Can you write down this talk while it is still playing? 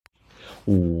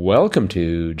Welcome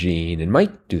to Gene and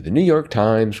Mike do the New York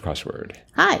Times crossword.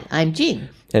 Hi, I'm Jean.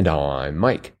 And I'm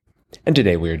Mike. And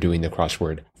today we are doing the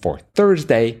crossword for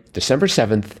Thursday, December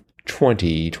 7th,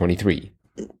 2023.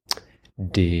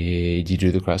 Did you do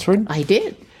the crossword? I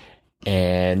did.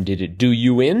 And did it do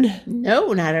you in?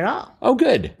 No, not at all. Oh,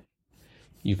 good.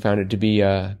 You found it to be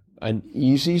an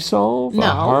easy solve? No.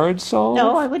 A hard solve?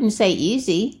 No, I wouldn't say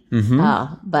easy.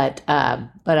 But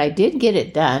I did get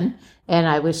it done. And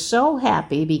I was so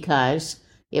happy because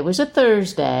it was a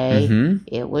Thursday.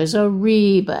 It was a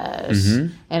rebus.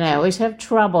 And I always have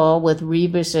trouble with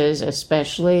rebuses,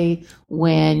 especially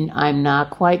when I'm not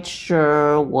quite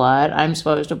sure what I'm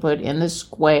supposed to put in the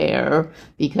square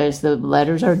because the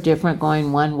letters are different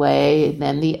going one way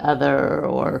than the other,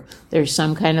 or there's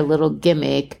some kind of little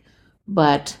gimmick.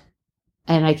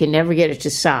 And I can never get it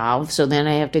to solve, so then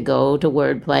I have to go to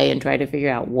wordplay and try to figure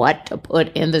out what to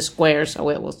put in the square so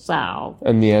it will solve.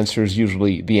 And the answer is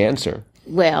usually the answer.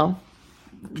 Well,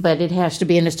 but it has to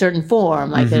be in a certain form,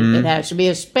 like it has to be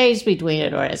a space between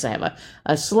it, or it has to have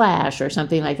a slash or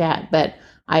something like that. But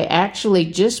I actually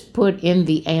just put in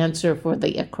the answer for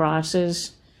the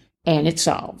acrosses, and it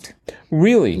solved.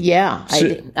 Really? Yeah,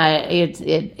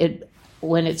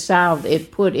 when it solved,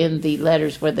 it put in the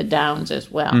letters for the downs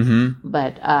as well.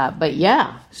 But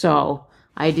yeah, so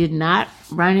I did not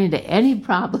run into any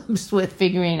problems with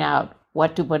figuring out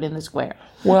what to put in the square.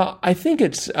 Well, I think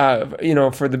it's,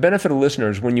 for the benefit of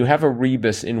listeners, when you have a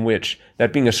rebus in which,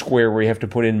 that being a square where you have to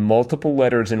put in multiple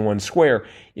letters in one square,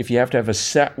 if you have to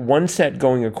have one set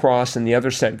going across and the other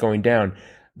set going down,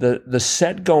 the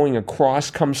set going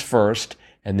across comes first,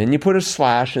 and then you put a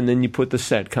slash, and then you put the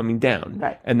set coming down.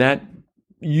 Right. And that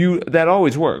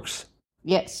always works.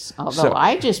 Yes, although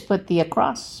I just put the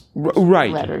across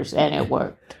letters and it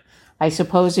worked. I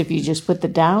suppose if you just put the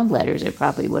down letters, it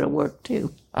probably would have worked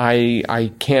too.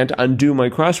 I can't undo my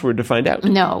crossword to find out.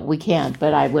 No, we can't,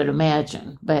 but I would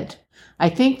imagine. But I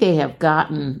think they have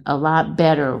gotten a lot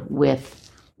better with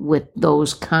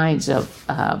those kinds of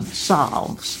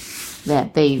solves,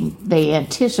 that they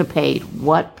anticipate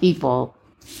what people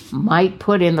might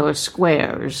put in those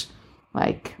squares,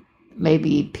 like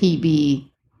maybe PB-AU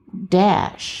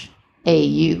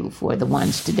for the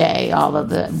ones today. All of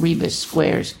the rebus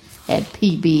squares had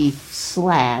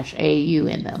PB/AU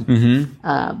in them.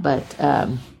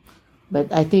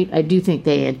 But I do think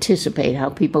they anticipate how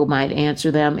people might answer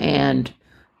them, and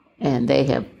they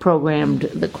have programmed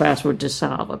the crossword to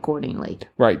solve accordingly.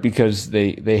 Right, because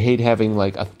they hate having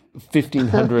like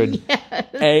 1,500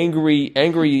 angry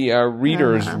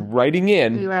readers writing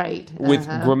in with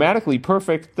grammatically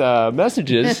perfect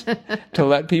messages to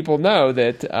let people know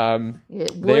that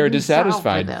they are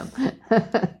dissatisfied.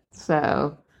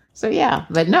 So yeah,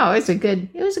 but no, it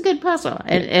was a good puzzle,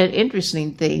 an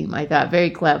interesting theme. I thought very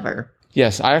clever.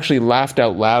 Yes, I actually laughed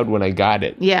out loud when I got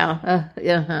it. Yeah.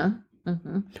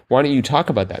 Why don't you talk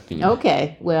about that theme?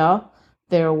 Okay. Well,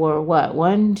 there were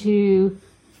 1, 2,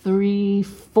 3,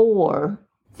 4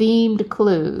 themed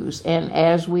clues, and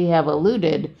as we have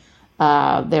alluded,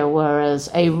 there was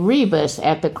a rebus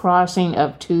at the crossing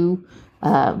of two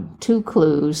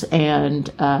clues, and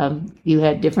you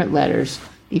had different letters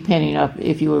depending on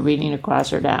if you were reading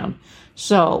across or down.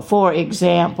 So, for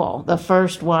example, the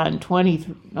first one, it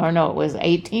was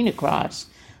 18 across,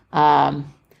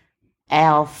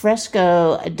 al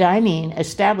fresco dining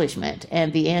establishment,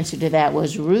 and the answer to that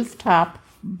was rooftop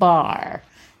bar.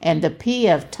 And the P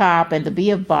of top and the B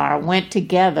of bar went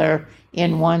together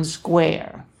in one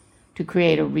square to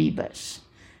create a rebus.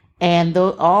 And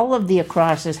all of the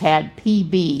acrosses had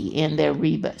PB in their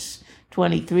rebus.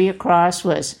 23 across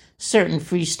was certain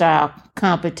freestyle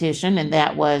competition, and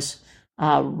that was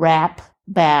rap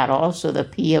battle. So the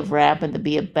P of rap and the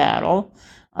B of battle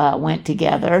went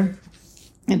together.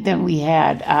 And then we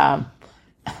had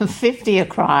 50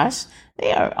 across.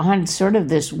 They are on sort of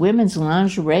this women's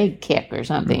lingerie kick or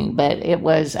something, but it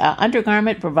was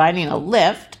undergarment providing a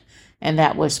lift, and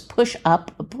that was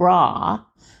push-up bra.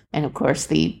 And, of course,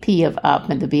 the P of up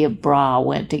and the B of bra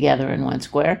went together in one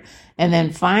square. And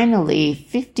then finally,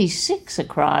 56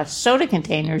 across, soda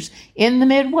containers in the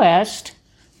Midwest,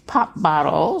 pop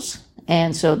bottles.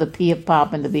 And so the P of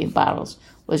pop and the B of bottles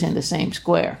was in the same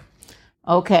square.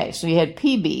 Okay, so you had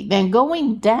PB. Then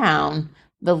going down,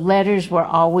 the letters were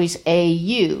always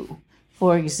AU.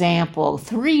 For example,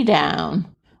 3 down,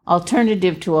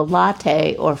 alternative to a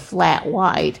latte or flat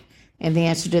white. And the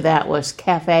answer to that was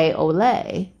cafe au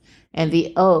lait. And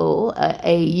the O,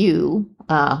 AU,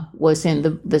 was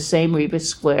in the same rebus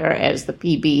square as the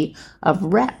PB of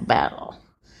rap battle.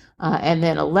 And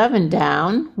then 11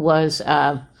 down was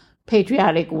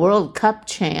patriotic World Cup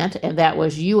chant, and that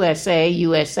was USA,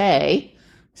 USA.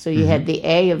 So you had the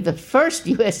A of the first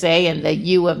USA and the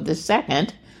U of the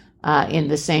second in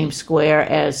the same square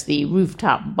as the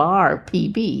rooftop bar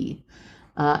PB.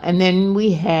 And then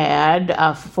we had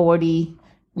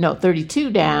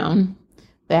 32 down.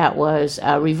 That was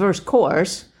reverse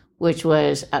course, which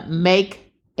was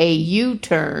make a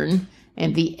U-turn,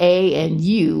 and the A and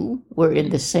U were in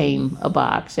the same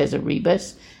box as a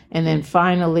rebus. And then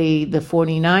finally, the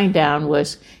 49 down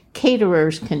was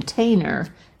caterer's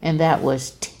container, and that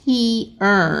was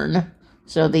T-earn.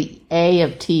 So the A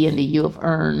of T and the U of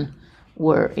earn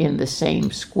were in the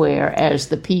same square as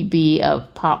the PB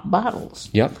of pop bottles.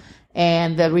 Yep.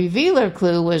 And the revealer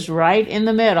clue was right in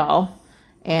the middle.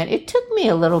 And it took me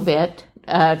a little bit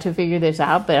to figure this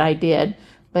out, but I did.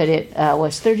 But it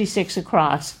was 36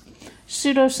 across.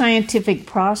 Pseudoscientific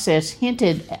process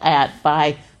hinted at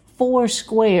by 4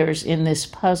 squares in this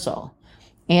puzzle.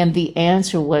 And the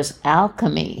answer was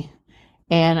alchemy.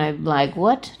 And I'm like,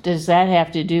 what does that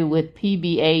have to do with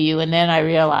PBAU? And then I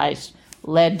realized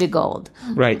lead to gold.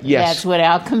 Right, yes. That's what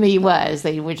alchemy was.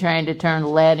 They were trying to turn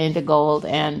lead into gold.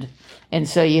 And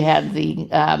so you had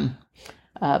the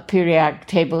periodic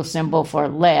table symbol for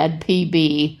lead,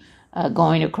 PB,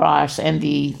 going across, and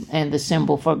the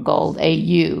symbol for gold,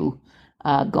 AU,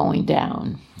 going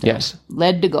down. So, yes.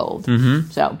 Lead to gold. Mm-hmm.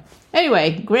 So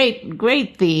anyway,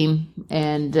 great theme,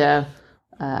 and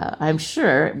I'm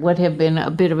sure it would have been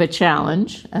a bit of a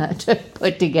challenge to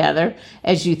put together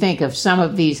as you think of some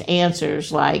of these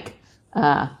answers, like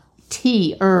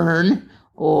T-earn,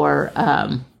 or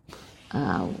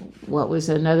what was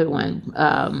another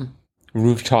one?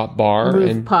 Rooftop bar.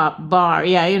 Bar.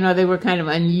 Yeah, they were kind of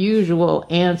unusual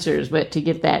answers, but to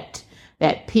get that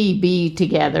PB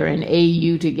together and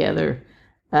AU together,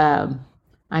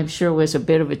 I'm sure was a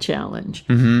bit of a challenge.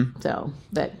 Mm-hmm. So,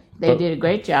 but they did a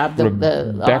great job. The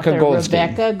Rebecca author, Goldstein.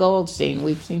 Rebecca Goldstein.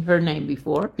 We've seen her name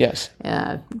before. Yes.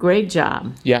 Great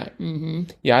job. Yeah.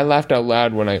 Mm-hmm. Yeah, I laughed out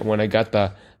loud when I got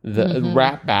the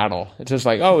rap battle. It's just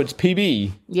like, oh, it's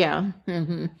PB. Yeah.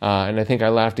 Mm-hmm. And I think I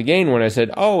laughed again when I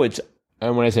said, oh, it's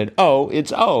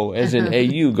O, as in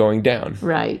AU going down.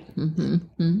 Right. Mm-hmm.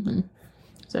 Mm-hmm.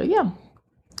 So, yeah.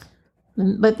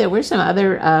 But there were some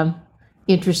other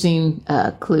interesting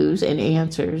clues and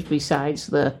answers besides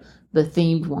the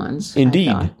themed ones.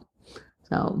 Indeed.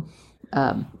 So,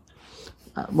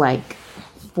 like,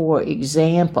 for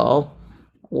example,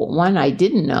 one I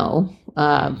didn't know,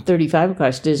 35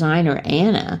 across, designer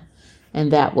Anna,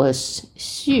 and that was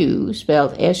Sue,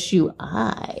 spelled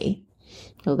S-U-I.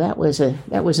 So that was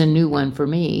a new one for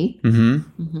me.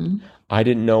 Mm-hmm. Mm-hmm. I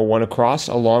didn't know one across,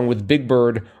 along with Big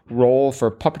Bird role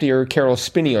for puppeteer Carol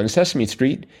Spinney on Sesame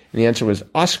Street, and the answer was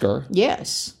Oscar.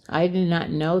 Yes, I did not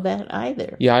know that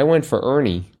either. Yeah, I went for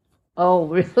Ernie. Oh,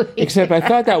 really? Except I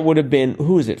thought that would have been,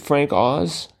 who is it, Frank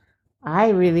Oz? I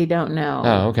really don't know.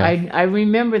 Oh, okay. I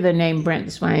remember the name Brent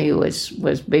Spiney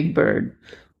was Big Bird,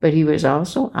 but he was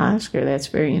also Oscar. That's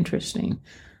very interesting.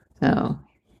 So,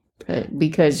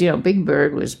 because, Big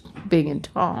Bird was big and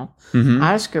tall. Mm-hmm.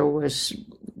 Oscar was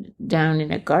down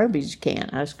in a garbage can,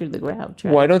 Oscar the Grouch.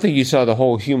 Right? Well, I don't think you saw the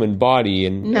whole human body.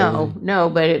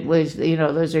 No, but it was,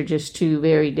 those are just two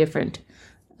very different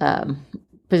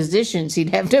positions he'd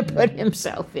have to put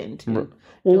himself into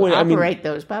to operate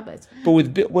those puppets. But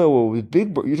with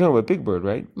Big Bird, you're talking about Big Bird,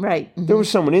 right? Right. Mm-hmm. There was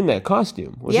someone in that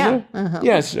costume, wasn't there? Uh-huh.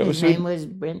 Yes. His name was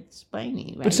Brent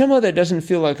Spiney, right? But somehow that doesn't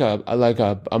feel like a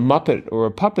Muppet or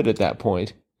a puppet at that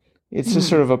point. It's just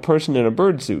sort of a person in a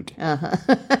bird suit.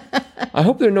 Uh-huh. I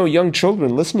hope there are no young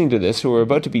children listening to this who are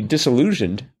about to be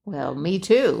disillusioned. Well, me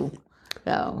too.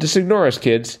 So. Just ignore us,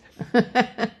 kids.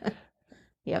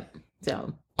 Yep.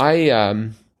 So.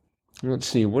 Let's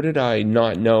see, what did I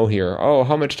not know here? Oh,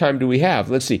 how much time do we have?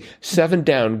 Let's see. 7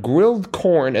 down. Grilled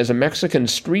corn as a Mexican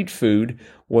street food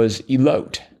was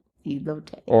elote.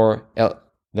 Elote. Or,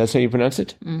 that's how you pronounce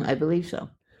it? I believe so.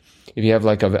 If you have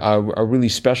like a really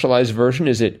specialized version,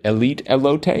 is it elite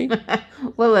elote?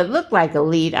 Well, it looked like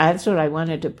elite. That's what I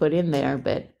wanted to put in there,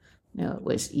 but no, it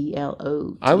was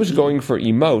E-L-O-T. I was going for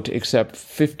emote, except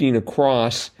 15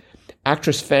 across.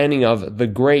 Actress fanning of The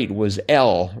Great was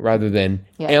L rather than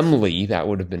Emily. That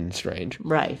would have been strange.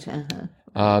 Right.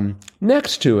 Uh-huh.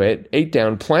 Next to it, 8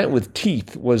 down, plant with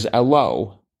teeth was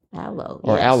aloe. Aloe.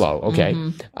 Or yes. aloe, okay.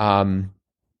 Mm-hmm.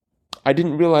 I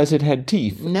didn't realize it had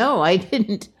teeth. No, I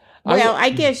didn't. Well, I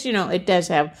guess, it does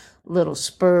have little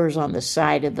spurs on the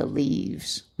side of the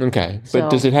leaves. Okay,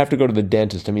 but does it have to go to the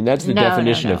dentist? I mean, that's the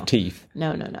definition of teeth.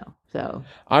 No. So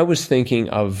I was thinking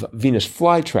of Venus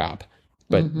flytrap,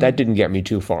 but that didn't get me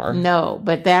too far. No,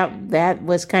 but that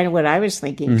was kind of what I was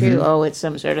thinking too. Oh, it's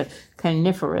some sort of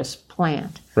coniferous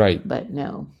plant. Right. But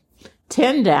no.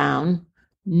 10 down,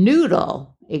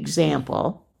 noodle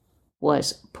example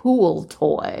was pool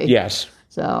toy. Yes.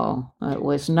 So it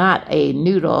was not a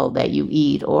noodle that you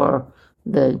eat, or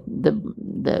the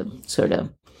sort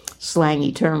of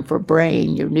slangy term for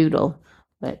brain, your noodle,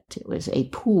 but it was a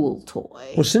pool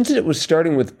toy. Well, since it was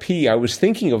starting with P, I was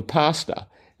thinking of pasta,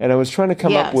 and I was trying to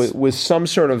come up with some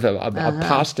sort of a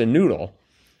pasta noodle.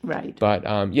 Right.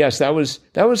 But yes, that was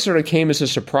sort of came as a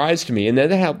surprise to me, and then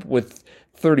that helped with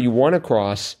 31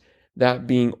 across. That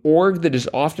being org that is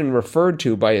often referred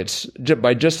to by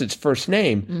just its first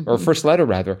name, or first letter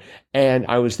rather. And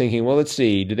I was thinking, well, let's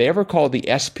see, do they ever call the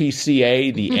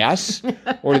SPCA the S?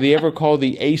 Or do they ever call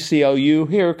the ACLU,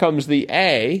 here comes the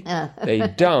A?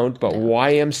 They don't, but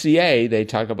YMCA, they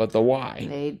talk about the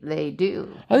Y. They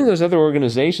do. I think those other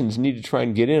organizations need to try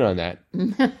and get in on that.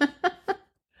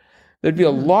 There'd be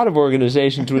a lot of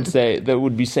organizations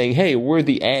would be saying, hey, we're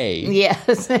the A.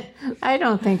 Yes. I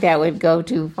don't think that would go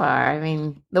too far. I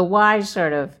mean, the Y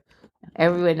sort of,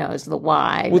 everyone knows the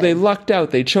Y. Well, they lucked out.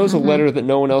 They chose a letter that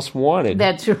no one else wanted.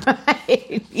 That's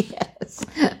right. Yes.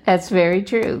 That's very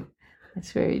true.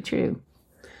 That's very true.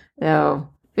 So,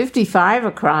 55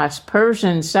 across,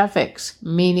 Persian suffix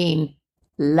meaning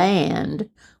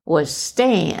land was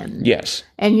stan. Yes.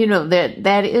 And you know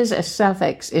that is a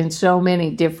suffix in so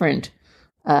many different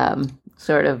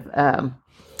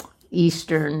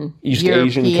East Asian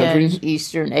countries.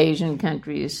 Eastern Asian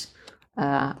countries.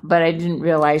 But I didn't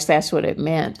realize that's what it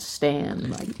meant, stan.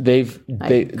 Like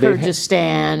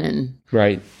Kyrgyzstan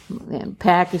and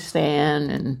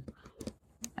Pakistan and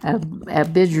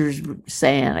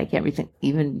Abidjan. I can't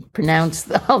even pronounce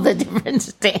all the different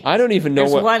stands. I don't even know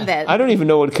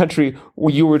what country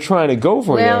you were trying to go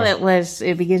for. Well,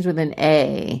 it begins with an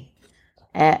A.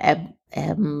 Abidjan.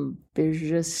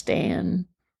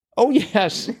 Oh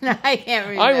yes, I can't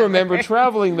remember. I remember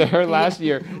traveling there last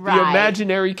year. Right. The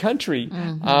imaginary country of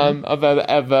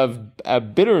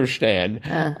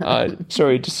Bitterstan.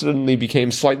 Sorry, it just suddenly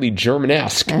became slightly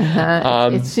Germanesque.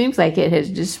 It seems like it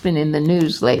has just been in the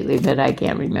news lately, but I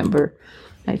can't remember.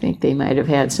 I think they might have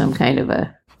had some kind of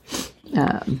a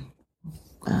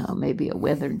maybe a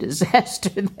weather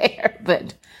disaster there.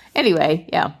 But anyway,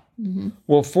 yeah. Mm-hmm.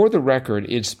 Well, for the record,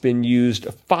 it's been used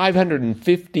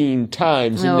 515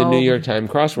 times in the New York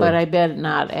Times crossword. But I bet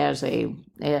not as a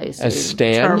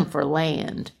term for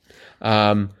land.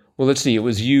 Well, let's see. It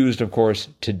was used, of course,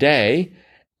 today,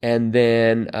 and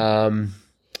then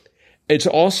it's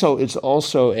also a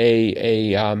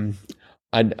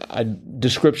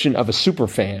description of a super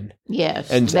fan. Yes,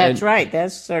 that's right.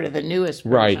 That's sort of the newest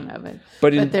version of it.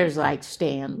 But there's like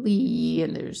Stan Lee,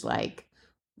 and there's like.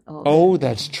 Oh,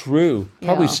 that's true.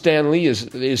 Probably Stan Lee is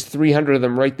 300 of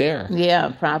them right there.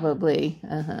 Yeah, probably.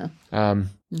 By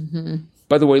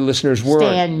the way, listeners,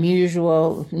 Stan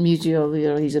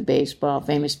Musial, he's a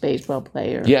famous baseball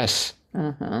player. Yes.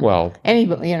 Well,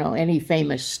 any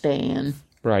famous Stan.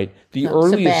 Right.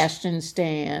 Sebastian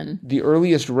Stan. The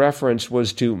earliest reference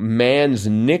was to man's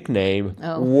nickname.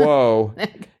 Oh. Whoa.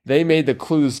 They made the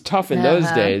clues tough in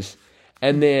those days.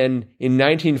 And then in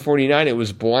 1949, it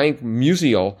was blank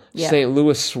Musial, St.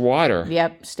 Louis Swatter.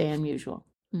 Yep, Stan Musial.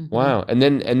 Mm-hmm. Wow. And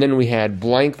then we had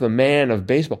blank the man of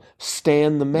baseball,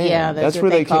 Stan the man. Yeah, that's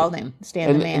what they called him,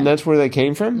 Stan the man. And that's where they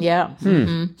came from? Yeah.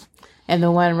 Mm-hmm. And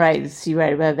the one right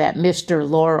above that, Mr.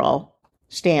 Laurel.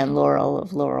 Stan Laurel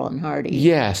of Laurel and Hardy.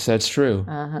 Yes, that's true.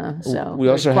 So we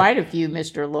also quite a few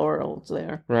Mr. Laurels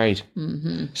there. Right.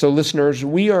 Mm-hmm. So listeners,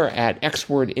 we are at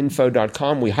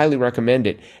xwordinfo.com. We highly recommend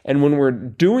it. And when we're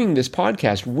doing this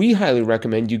podcast, we highly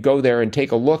recommend you go there and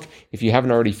take a look, if you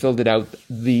haven't already filled it out,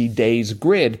 the day's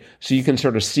grid, so you can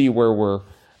sort of see where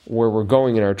we're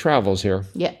going in our travels here.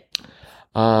 Yeah.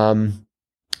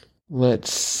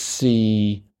 Let's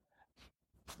see.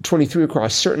 23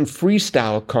 across, certain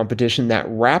freestyle competition, that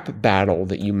rap battle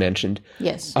that you mentioned.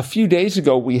 Yes. A few days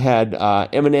ago, we had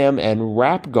Eminem and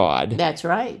Rap God. That's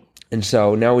right. And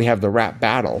so now we have the rap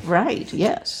battle. Right,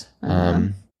 yes.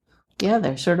 Yeah,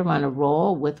 they're sort of on a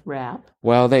roll with rap.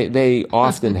 Well, they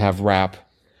often have rap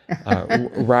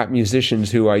musicians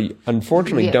who I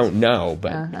unfortunately don't know,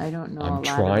 but I don't know. I'm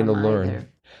trying to learn. Either.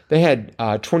 They had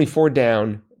 24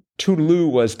 down,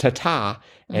 Toodaloo was ta-ta,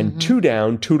 and 2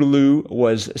 down, Toodaloo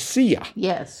was see ya.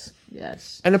 Yes.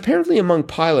 And apparently among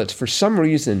pilots, for some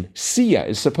reason, see ya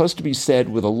is supposed to be said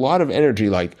with a lot of energy,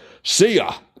 like, see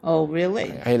ya. Oh,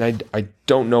 really? And I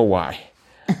don't know why.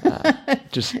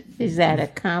 Is that a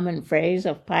common phrase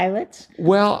of pilots?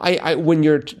 Well, I when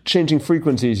you're changing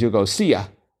frequencies, you'll go, see ya.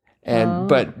 And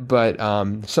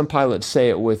but some pilots say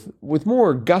it with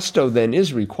more gusto than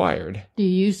is required. Do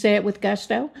you say it with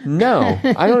gusto? No,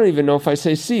 I don't even know if I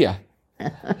say see ya.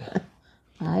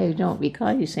 I don't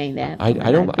recall you saying that. I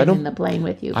don't in the plane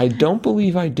with you. I don't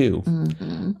believe I do.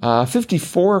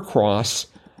 54 across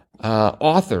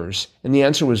authors, and the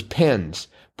answer was pens.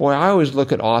 Boy, I always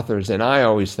look at authors, and I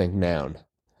always think noun.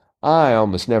 I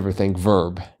almost never think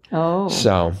verb. Oh.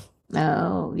 So.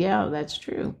 Oh, yeah, that's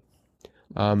true.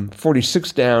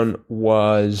 46 down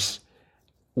was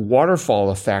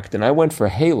waterfall effect, and I went for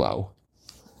halo.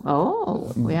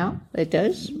 Oh, well, it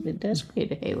does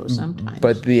create a halo sometimes.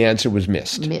 But the answer was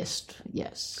mist. Mist,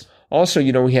 yes. Also,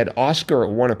 we had Oscar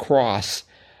at 1 across,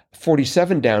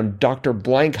 47 down, Dr.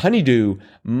 Blank Honeydew,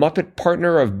 Muppet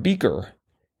partner of Beaker.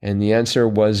 And the answer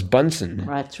was Bunsen.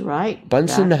 That's right.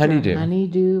 Bunsen Dr. Honeydew.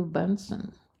 Honeydew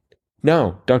Bunsen.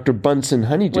 No, Dr. Bunsen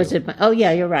Honeydew. Was it? Oh,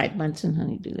 yeah, you're right. Bunsen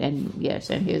Honeydew. And yes,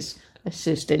 and his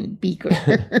assistant Beaker.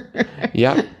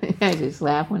 Yep. I just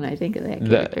laugh when I think of that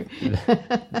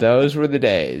character. Those were the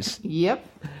days. Yep.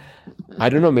 I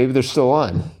don't know. Maybe they're still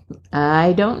on.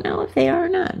 I don't know if they are or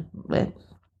not, but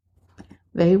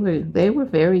they were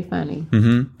very funny.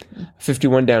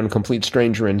 51 down, complete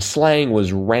stranger in slang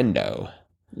was rando.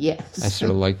 Yes. I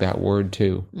sort of like that word,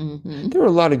 too. There were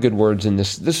a lot of good words in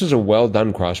this. This was a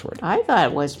well-done crossword. I thought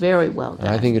it was very well done.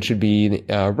 I think it should be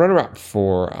runner-up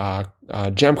for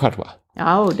Jam Katwa.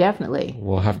 Oh, definitely.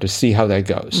 We'll have to see how that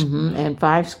goes. And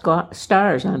 5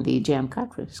 stars on the Jam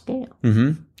Katwa scale.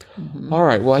 All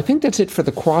right. Well, I think that's it for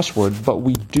the crossword, but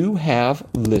we do have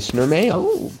listener mail.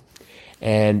 Oh.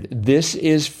 And this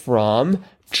is from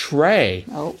Trey.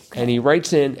 Okay. And he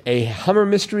writes in a Hummer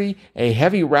mystery, a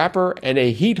heavy wrapper, and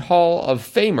a heat hall of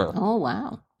famer. Oh,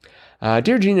 wow.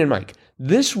 Dear Gene and Mike,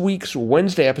 this week's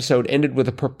Wednesday episode ended with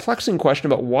a perplexing question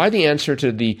about why the answer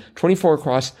to the 24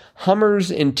 across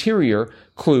Hummer's interior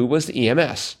clue was the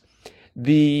EMS.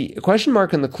 The question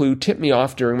mark in the clue tipped me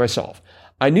off during my solve.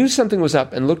 I knew something was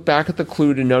up and looked back at the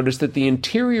clue to notice that the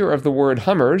interior of the word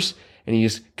Hummers, and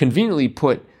he's conveniently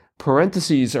put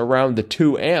parentheses around the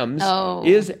 2 M's,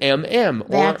 is MM.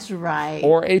 That's right.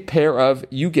 Or a pair of,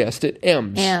 you guessed it,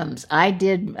 M's. M's. I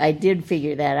did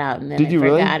figure that out, and then Did I you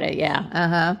forgot really? it.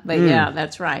 Yeah. But yeah,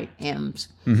 that's right. M's.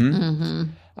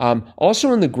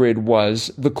 Also in the grid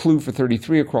was the clue for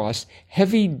 33 across,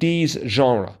 Heavy D's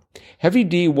genre. Heavy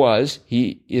D was,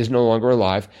 he is no longer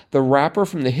alive, the rapper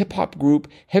from the hip-hop group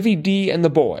Heavy D and the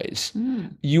Boys.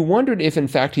 You wondered if, in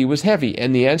fact, he was heavy,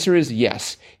 and the answer is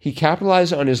yes. He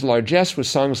capitalized on his largesse with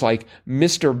songs like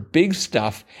Mr. Big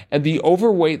Stuff and The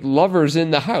Overweight Lovers in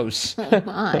the House.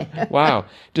 Wow.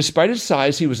 Despite his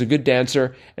size, he was a good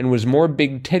dancer and was more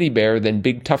Big Teddy Bear than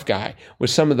Big Tough Guy,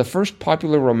 with some of the first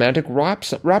popular romantic rap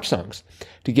songs.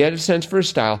 To get a sense for his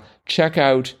style, check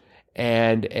out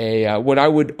what I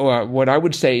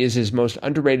would say is his most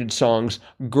underrated songs,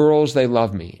 Girls They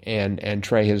Love Me, and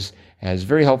Trey has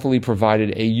very helpfully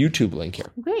provided a YouTube link here.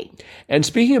 Great. And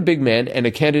speaking of big men and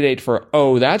a candidate for,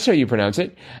 that's how you pronounce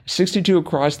it, 62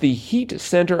 across, the heat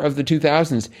center of the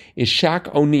 2000s is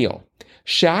Shaq O'Neal.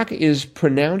 Shaq is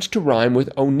pronounced to rhyme with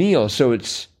O'Neal, so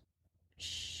it's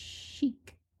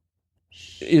Chic.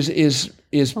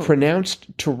 is pronounced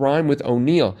to rhyme with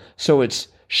O'Neal, so it's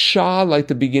Shah like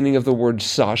the beginning of the word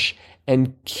sush,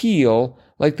 and keel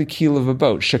like the keel of a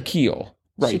boat. Shaquille.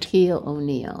 Right. Shaquille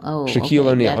O'Neal. Oh, Shaquille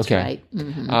O'Neal. That's okay.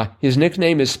 Right. His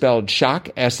nickname is spelled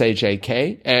Shaq,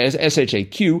 S-H-A-Q,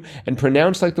 and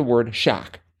pronounced like the word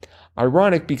Shaq.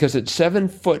 Ironic because at 7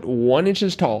 foot 1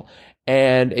 inches tall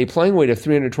and a playing weight of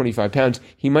 325 pounds,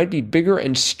 he might be bigger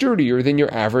and sturdier than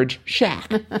your average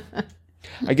Shaq.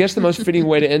 I guess the most fitting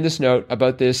way to end this note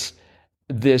about this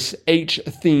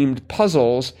H-themed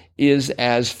puzzles is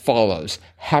as follows.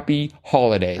 Happy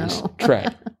holidays, Trey.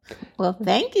 Well,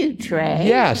 thank you, Trey.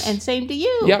 Yes. And same to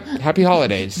you. Yep. Happy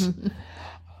holidays.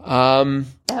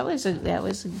 That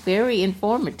was very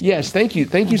informative. Yes, thank you.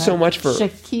 Thank you so much for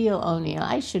Shaquille O'Neal.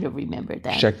 I should have remembered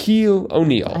that. Shaquille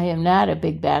O'Neal. I am not a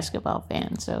big basketball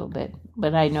fan, so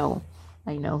but I know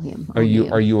him. Are you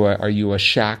a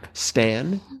Shaq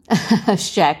stan?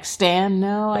 Shaq stan?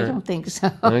 No, I don't think so.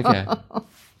 Okay.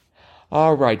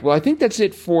 All right. Well, I think that's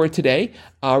it for today.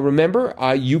 Remember,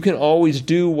 you can always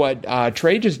do what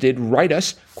Trey just did. Write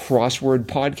us,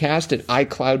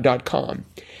 crosswordpodcast@icloud.com.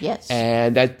 Yes.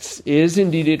 And that is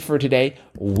indeed it for today.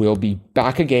 We'll be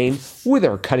back again with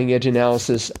our cutting-edge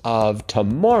analysis of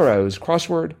tomorrow's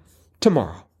crossword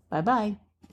tomorrow. Bye-bye.